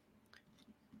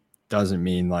doesn't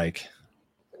mean, like,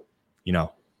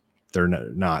 they're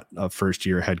not a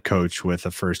first-year head coach with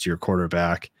a first-year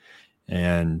quarterback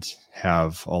and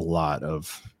have a lot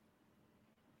of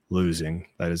losing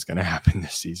that is going to happen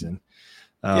this season.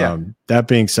 That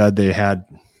being said, they had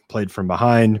played from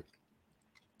behind.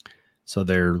 So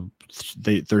they're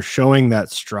showing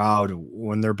that Stroud,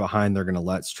 when they're behind, they're going to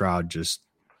let Stroud just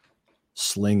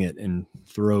sling it and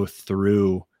throw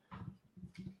through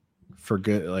for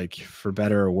good, like, for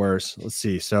better or worse. Let's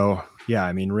see. So yeah,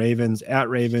 I mean, Ravens,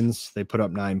 they put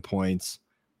up 9 points.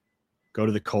 Go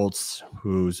to the Colts,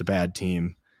 who's a bad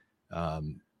team.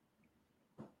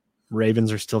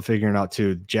 Ravens are still figuring out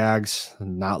too. Jags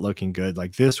not looking good.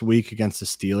 Like, this week against the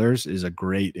Steelers is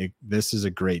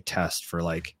a great test for,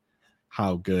 like,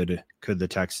 how good could the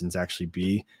Texans actually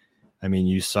be. I mean,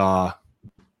 you saw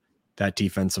that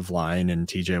defensive line and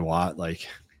TJ Watt. Like,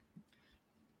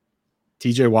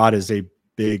 TJ Watt is a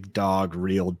big dog,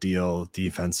 real deal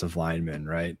defensive lineman,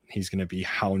 right? He's going to be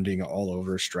hounding all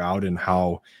over Stroud, and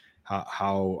how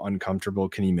uncomfortable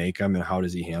can he make him, and how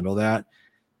does he handle that?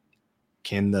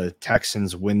 Can the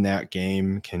Texans win that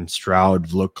game? Can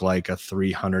Stroud look like a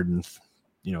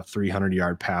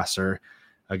 300-yard passer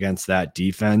against that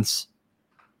defense?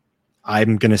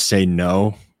 I'm going to say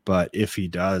no, but if he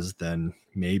does, then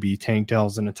maybe Tank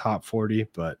Dell's in the top 40.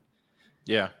 But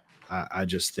yeah, I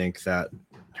just think that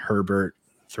Herbert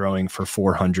throwing for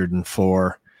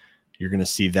 404, you're going to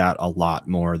see that a lot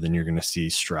more than you're going to see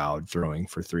Stroud throwing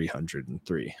for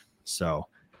 303. So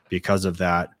because of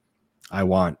that, I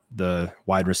want the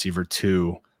wide receiver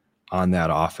 2 on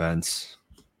that offense,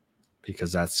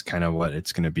 because that's kind of what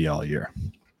it's going to be all year.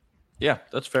 Yeah,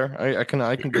 that's fair. I can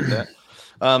get that.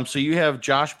 So you have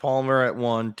Josh Palmer at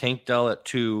 1, Tank Dell at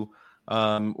 2,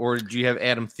 or do you have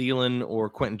Adam Thielen or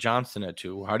Quentin Johnson at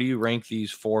 2? How do you rank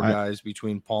these 4 guys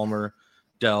between Palmer,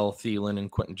 Dell, Thielen,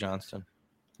 and Quentin Johnson?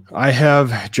 I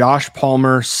have Josh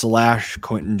Palmer /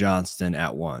 Quentin Johnston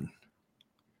at 1.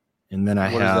 And then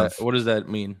what does that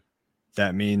mean?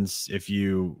 That means if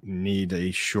you need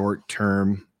a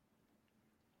short-term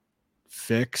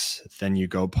fix, then you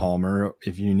go Palmer.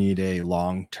 If you need a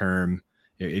long-term,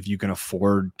 if you can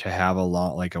afford to have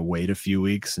wait a few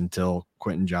weeks until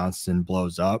Quentin Johnston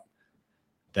blows up,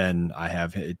 then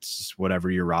it's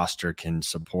whatever your roster can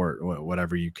support,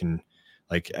 whatever you can.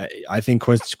 Like, I think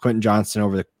Quentin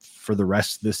Johnston for the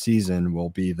rest of the season will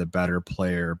be the better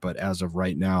player. But as of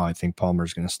right now, I think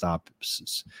Palmer's going to stop.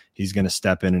 He's going to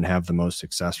step in and have the most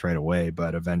success right away.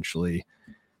 But eventually,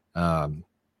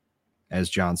 as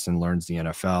Johnson learns the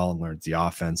NFL and learns the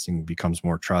offense and becomes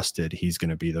more trusted, he's going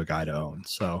to be the guy to own.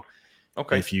 So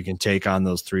if you can take on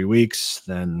those 3 weeks,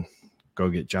 then go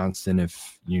get Johnston.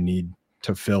 If you need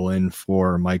to fill in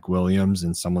for Mike Williams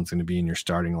and someone's going to be in your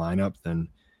starting lineup, then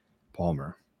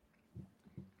Palmer.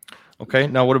 Okay.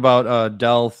 Now, what about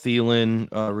Dell, Thielen,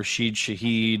 Rashid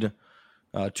Shaheed,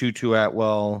 Tutu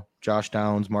Atwell, Josh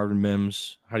Downs, Marvin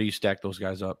Mims? How do you stack those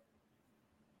guys up?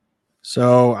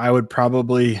 So I would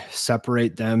probably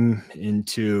separate them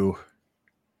into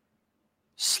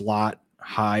slot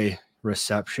high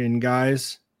reception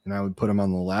guys, and I would put them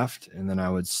on the left, and then I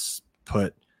would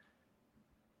put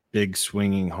big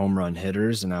swinging home run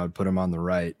hitters, and I would put them on the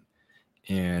right.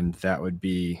 And that would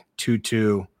be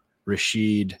Tutu,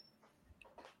 Rashid,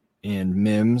 and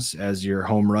Mims as your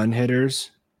home run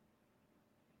hitters.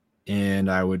 And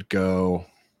I would go,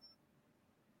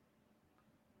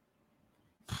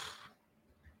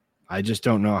 I just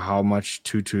don't know how much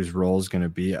Tutu's role is going to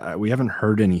be. We haven't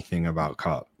heard anything about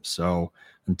Kupp. So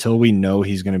until we know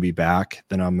he's going to be back,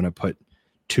 then I'm going to put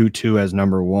Tutu as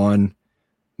number 1,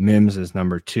 Mims as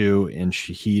number 2, and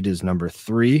Shaheed as number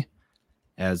 3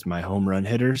 as my home run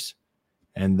hitters.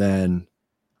 And then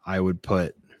I would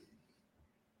put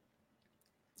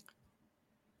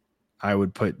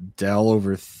Dell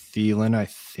over Thielen. I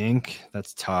think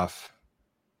that's tough.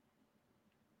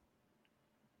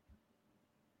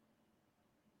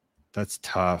 That's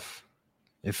tough.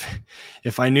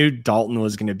 If I knew Dalton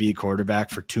was going to be quarterback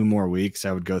for 2 more weeks,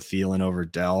 I would go Thielen over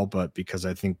Dell. But because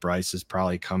I think Bryce is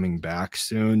probably coming back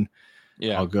soon,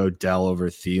 I'll go Dell over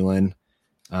Thielen.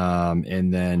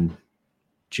 And then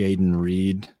Jaden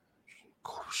Reed.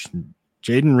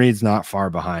 Jaden Reed's not far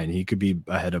behind. He could be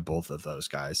ahead of both of those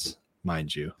guys,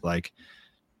 mind you. Like,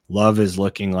 Love is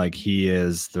looking like he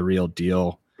is the real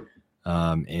deal.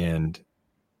 And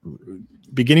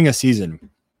beginning of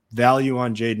season, value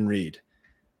on Jaden Reed.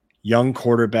 Young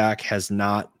quarterback has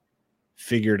not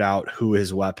figured out who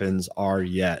his weapons are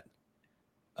yet.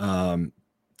 Jaden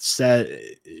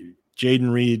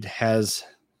Reed has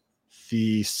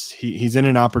he's in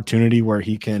an opportunity where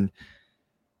he can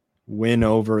win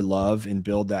over Love and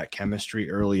build that chemistry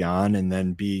early on and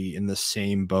then be in the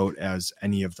same boat as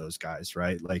any of those guys,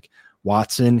 right? Like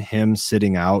Watson, him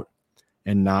sitting out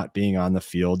and not being on the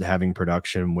field, having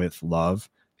production with Love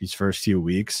these first few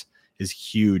weeks is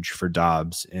huge for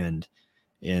Dobbs and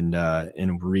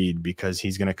Reed, because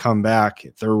he's going to come back.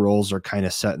 Their roles are kind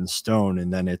of set in stone.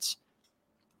 And then it's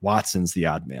Watson's the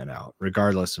odd man out,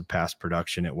 regardless of past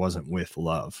production. It wasn't with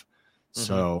Love.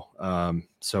 Mm-hmm.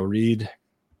 So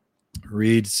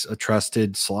Reed's a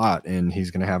trusted slot and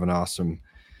he's going to have an awesome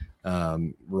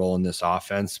role in this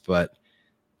offense, but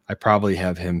I probably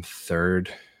have him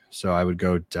third. So I would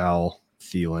go Dell,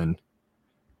 Thielen,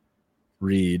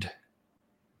 Reed,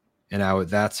 and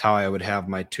that's how I would have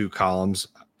my 2 columns.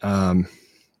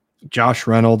 Josh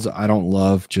Reynolds, I don't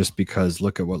love, just because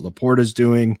look at what Laporta's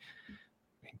doing.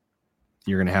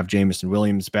 You're going to have Jameson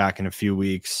Williams back in a few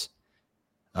weeks.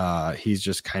 He's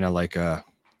just kind of like a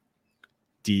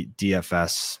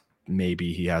DFS.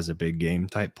 Maybe he has a big game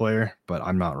type player, but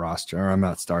I'm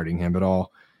not starting him at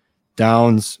all.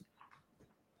 Downs,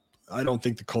 I don't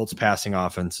think the Colts passing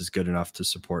offense is good enough to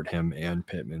support him and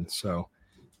Pittman. So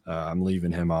I'm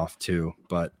leaving him off too,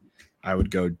 but I would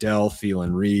go Dell,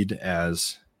 Thielen, Reed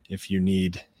as if you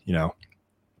need,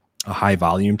 a high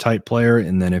volume type player.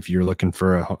 And then if you're looking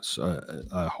for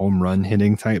a home run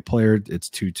hitting type player, it's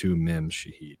Tutu, Mims,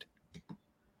 Shaheed.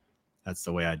 That's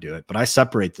the way I do it. But I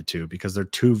separate the 2 because they're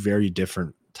 2 very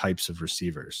different types of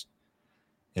receivers.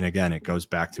 And again, it goes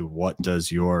back to what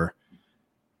does your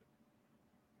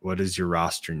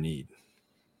roster need?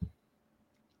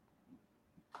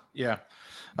 Yeah.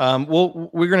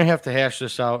 Well, we're going to have to hash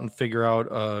this out and figure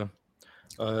out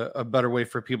a better way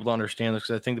for people to understand this,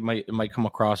 because I think it might come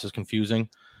across as confusing.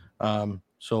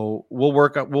 So we'll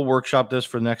workshop this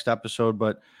for the next episode.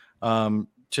 But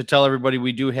to tell everybody,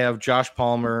 we do have Josh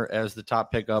Palmer as the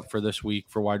top pickup for this week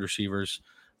for wide receivers.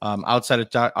 Outside of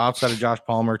Josh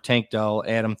Palmer, Tank Dell,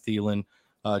 Adam Thielen,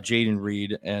 Jaden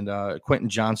Reed, and Quentin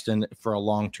Johnston for a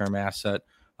long-term asset.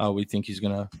 We think he's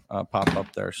going to pop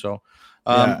up there. So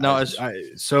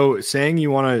so saying you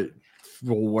want to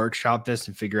workshop this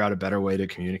and figure out a better way to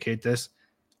communicate this,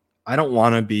 I don't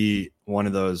want to be one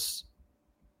of those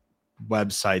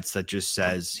websites that just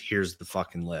says, here's the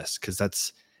fucking list. Cause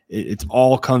it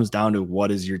all comes down to what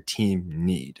does your team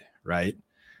need, right?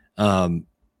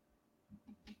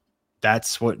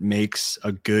 That's what makes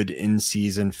a good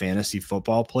in-season fantasy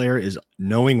football player, is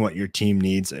knowing what your team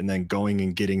needs and then going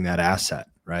and getting that asset,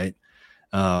 right?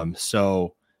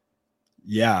 So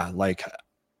yeah, like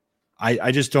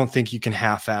I just don't think you can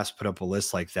half-ass put up a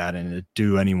list like that and it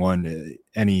do anyone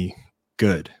any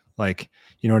good. Like,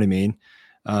 you know what I mean?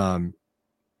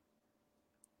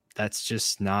 That's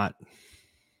just not.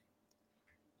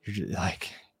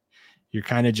 you're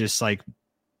kind of just like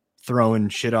throwing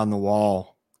shit on the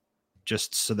wall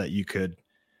just so that you could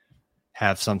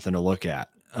have something to look at.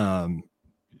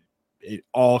 It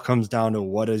all comes down to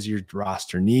what does your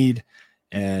roster need,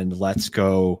 and let's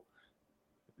go,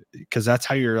 because that's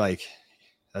how you're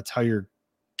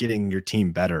getting your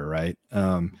team better, right?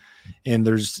 And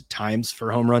there's times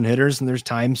for home run hitters, and there's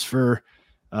times for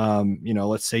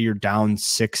let's say you're down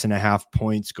 6.5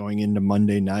 points going into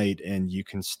Monday night, and you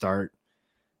can start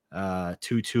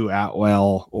Tutu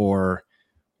Atwell or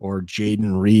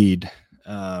Jaden Reed,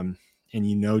 and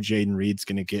Jaden Reed's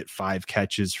going to get 5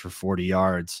 catches for 40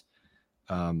 yards,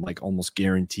 like almost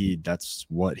guaranteed. That's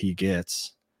what he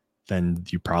gets. Then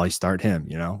you probably start him.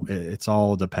 It's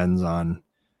all depends on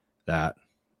that,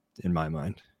 in my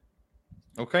mind.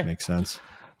 Okay, makes sense.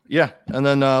 Yeah, and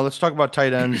then let's talk about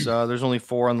tight ends. There's only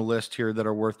 4 on the list here that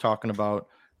are worth talking about.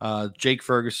 Jake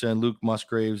Ferguson, Luke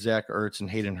Musgrave, Zach Ertz, and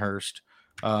Hayden Hurst.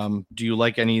 Do you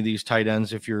like any of these tight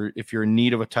ends? If you're in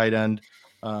need of a tight end,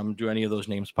 do any of those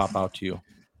names pop out to you?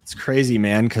 It's crazy,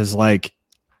 man, because like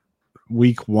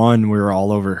week 1 we were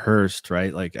all over Hurst,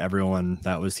 right? Like everyone,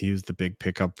 he was the big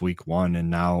pickup week 1, and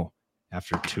now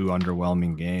after 2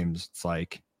 underwhelming games, it's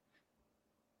like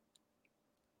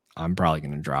I'm probably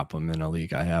going to drop him in a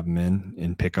league I have him in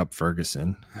and pick up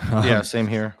Ferguson. Yeah, same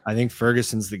here. I think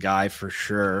Ferguson's the guy for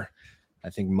sure. I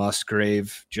think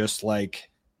Musgrave, just like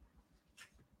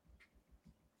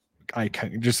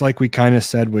we kind of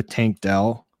said with Tank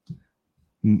Dell,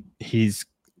 he's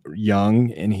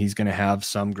young and he's going to have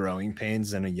some growing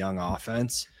pains in a young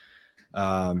offense,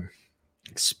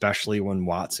 especially when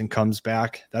Watson comes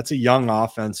back. That's a young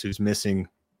offense who's missing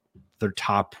their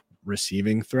top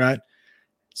receiving threat.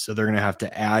 So they're going to have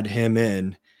to add him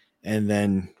in and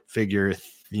then figure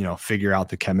out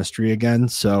the chemistry again.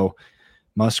 So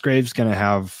Musgrave's going to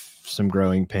have some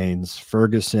growing pains.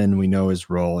 Ferguson, we know his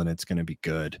role, and it's going to be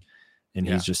good. And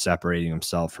he's just separating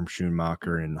himself from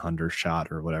Schumacher and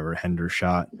Hendershot, whatever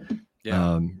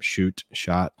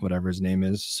his name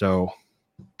is. So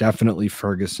definitely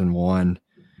Ferguson 1.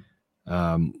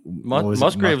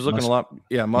 Musgrave's looking a lot.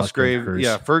 Yeah, Musgrave.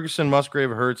 Yeah, Ferguson, Musgrave,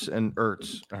 Hurts, and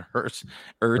Hurst.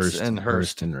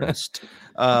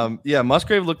 Yeah,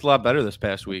 Musgrave looked a lot better this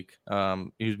past week.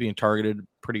 He was being targeted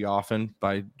pretty often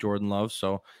by Jordan Love,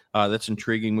 so that's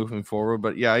intriguing moving forward.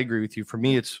 But yeah, I agree with you. For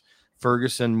me, it's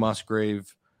Ferguson,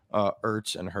 Musgrave,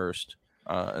 Ertz, and Hurst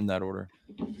in that order.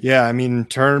 Yeah, I mean, in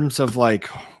terms of like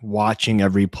watching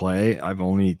every play, I've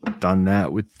only done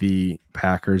that with the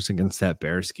Packers against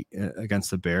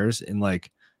the Bears, and like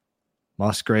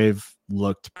Musgrave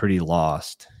looked pretty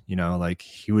lost. Like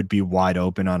he would be wide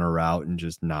open on a route and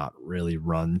just not really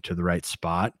run to the right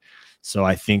spot. So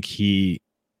I think he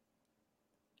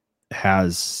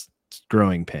has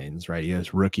growing pains, right? He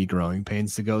has rookie growing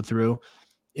pains to go through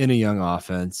in a young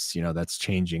offense, that's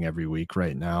changing every week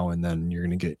right now. And then you're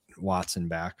going to get Watson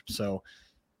back. So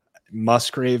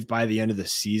Musgrave by the end of the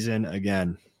season,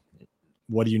 again,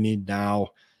 what do you need now?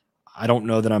 I don't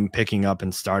know that I'm picking up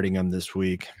and starting him this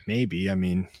week. Maybe. I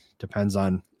mean, depends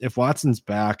on if Watson's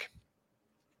back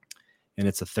and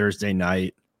it's a Thursday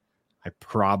night. I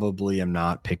probably am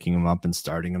not picking him up and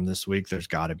starting him this week. There's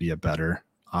got to be a better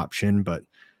option. But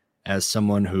as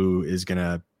someone who is going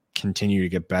to continue to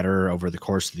get better over the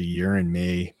course of the year and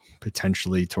may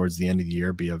potentially towards the end of the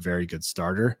year be a very good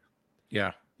starter.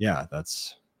 Yeah,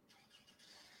 that's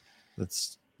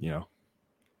definite. Yeah,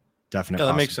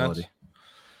 that makes sense.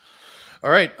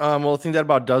 All right. Well, I think that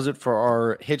about does it for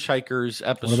our Hitchhikers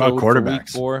episode. What about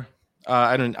quarterbacks? For week 4.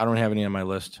 I don't have any on my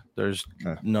list. There's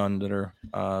none that are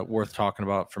worth talking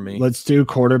about for me. Let's do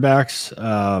quarterbacks.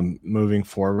 Moving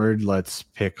forward, let's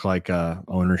pick like a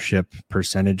ownership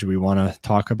percentage we want to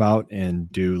talk about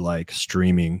and do like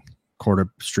streaming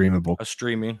streaming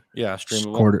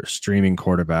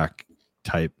quarterback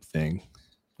type thing.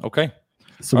 Okay.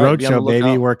 So Roadshow,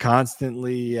 baby. We're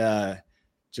constantly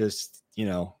just,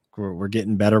 we're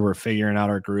getting better. We're figuring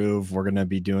out our groove. We're going to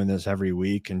be doing this every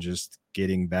week and just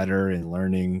getting better and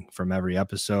learning from every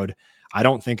episode. I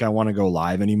don't think I want to go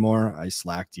live anymore. I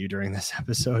slacked you during this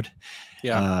episode.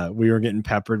 Yeah. We were getting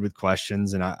peppered with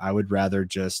questions, and I would rather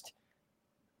just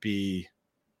be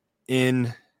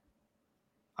in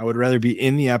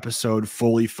the episode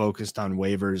fully focused on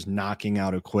waivers, knocking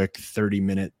out a quick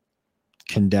 30-minute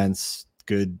condensed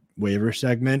good waiver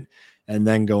segment, and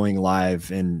then going live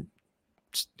and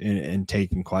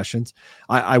taking questions.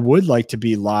 I would like to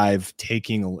be live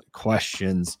taking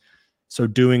questions. So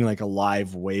doing like a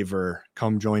live waiver,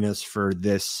 come join us for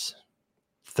this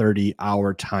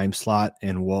 30-hour time slot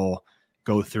and we'll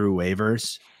go through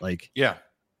waivers. Like, yeah,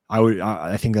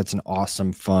 I think that's an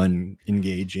awesome, fun,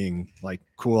 engaging, like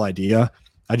cool idea.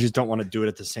 I just don't want to do it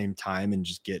at the same time and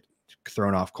just get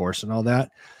thrown off course and all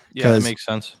that. Yeah, that makes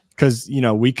sense. Because,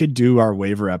 we could do our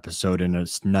waiver episode in a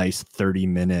nice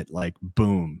 30-minute, like,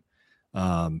 boom.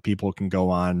 People can go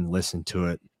on, listen to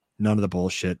it. None of the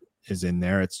bullshit is in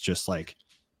there. It's just like,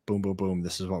 boom, boom, boom.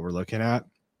 This is what we're looking at.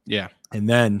 Yeah. And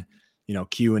then,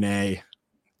 Q&A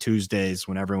Tuesdays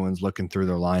when everyone's looking through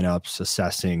their lineups,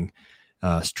 assessing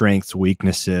strengths,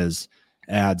 weaknesses,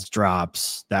 adds,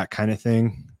 drops, that kind of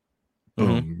thing.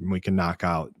 Boom. We can knock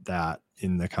out that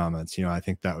in the comments. I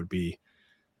think that'd be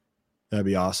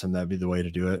awesome. That'd be the way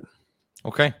to do it.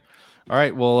 Okay. All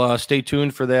right. Well, stay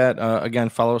tuned for that. Again,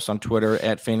 follow us on Twitter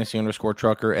at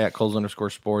 @fantasy_trucker,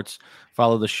 @Coles_sports.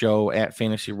 Follow the show at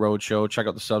Fantasy Roadshow. Check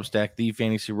out the Substack,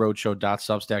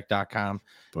 thefantasyroadshow.substack.com.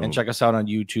 Boom. And check us out on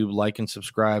YouTube. Like and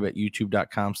subscribe at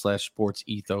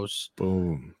youtube.com/sportsethos.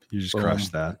 Boom. You just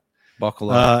crushed that.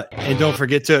 Buckle up. And don't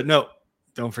forget to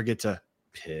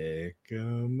pick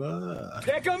 'em up.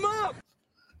 Pick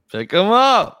 'em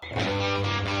up.